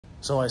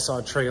So I saw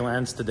Trey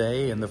Lance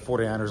today in the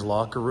 49ers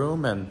locker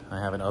room, and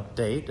I have an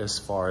update as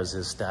far as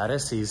his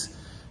status. He's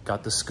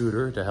got the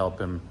scooter to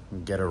help him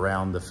get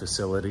around the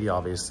facility.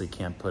 Obviously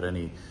can't put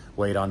any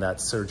weight on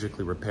that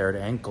surgically repaired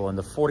ankle, and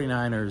the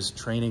 49ers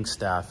training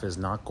staff is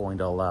not going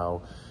to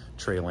allow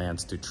Trey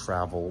Lance to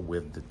travel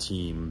with the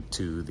team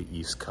to the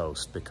East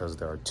Coast because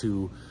there are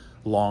 2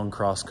 long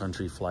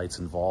cross-country flights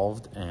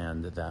involved,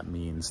 and that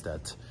means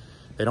that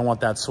they don't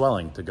want that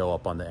swelling to go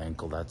up on the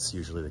ankle. That's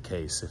usually the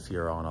case if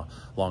you're on a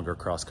longer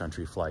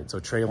cross-country flight. So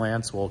Trey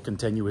Lance will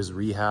continue his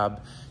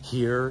rehab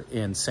here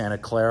in Santa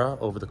Clara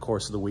over the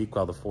course of the week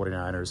while the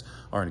 49ers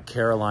are in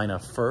Carolina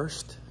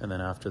first. And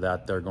then after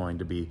that, they're going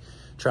to be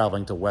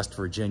traveling to West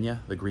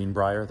Virginia, the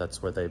Greenbrier.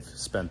 That's where they've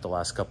spent the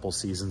last couple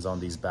seasons on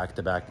these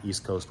back-to-back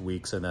East Coast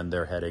weeks, and then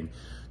they're heading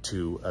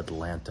to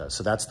Atlanta.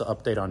 So that's the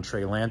update on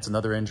Trey Lance.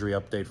 Another injury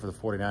update for the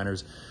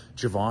 49ers,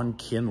 Javon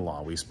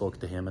Kinlaw. We spoke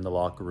to him in the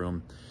locker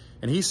room,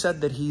 and he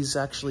said that he's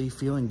actually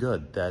feeling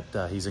good,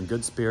 that he's in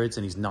good spirits,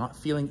 and he's not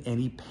feeling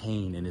any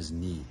pain in his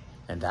knee.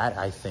 And that,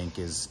 I think,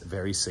 is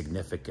very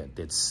significant.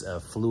 It's a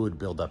fluid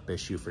buildup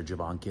issue for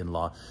Javon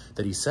Kinlaw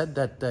that he said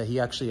that he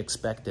actually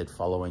expected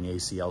following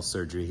ACL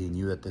surgery. He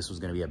knew that this was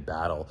going to be a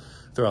battle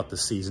throughout the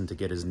season to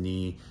get his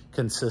knee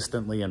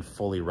consistently and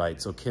fully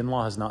right. So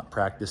Kinlaw has not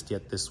practiced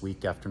yet this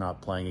week after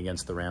not playing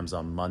against the Rams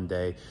on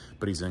Monday,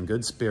 but he's in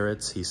good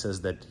spirits. He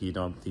says that he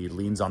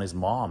leans on his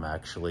mom,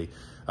 actually,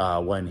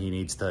 when he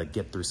needs to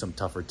get through some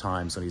tougher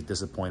times, and he's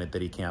disappointed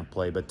that he can't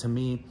play. But to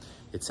me,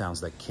 it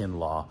sounds like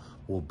Kinlaw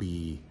will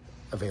be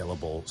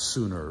available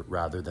sooner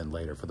rather than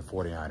later for the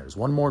 49ers.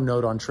 One more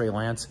note on Trey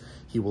Lance.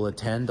 He will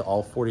attend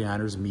all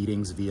 49ers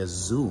meetings via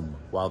Zoom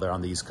while they're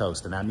on the East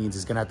Coast, and that means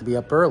he's going to have to be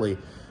up early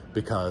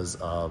because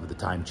of the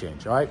time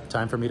change. All right,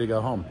 time for me to go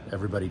home.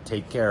 Everybody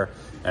take care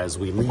as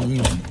we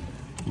leave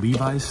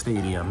Levi's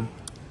Stadium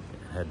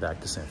and head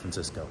back to San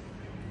Francisco.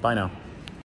 Bye now.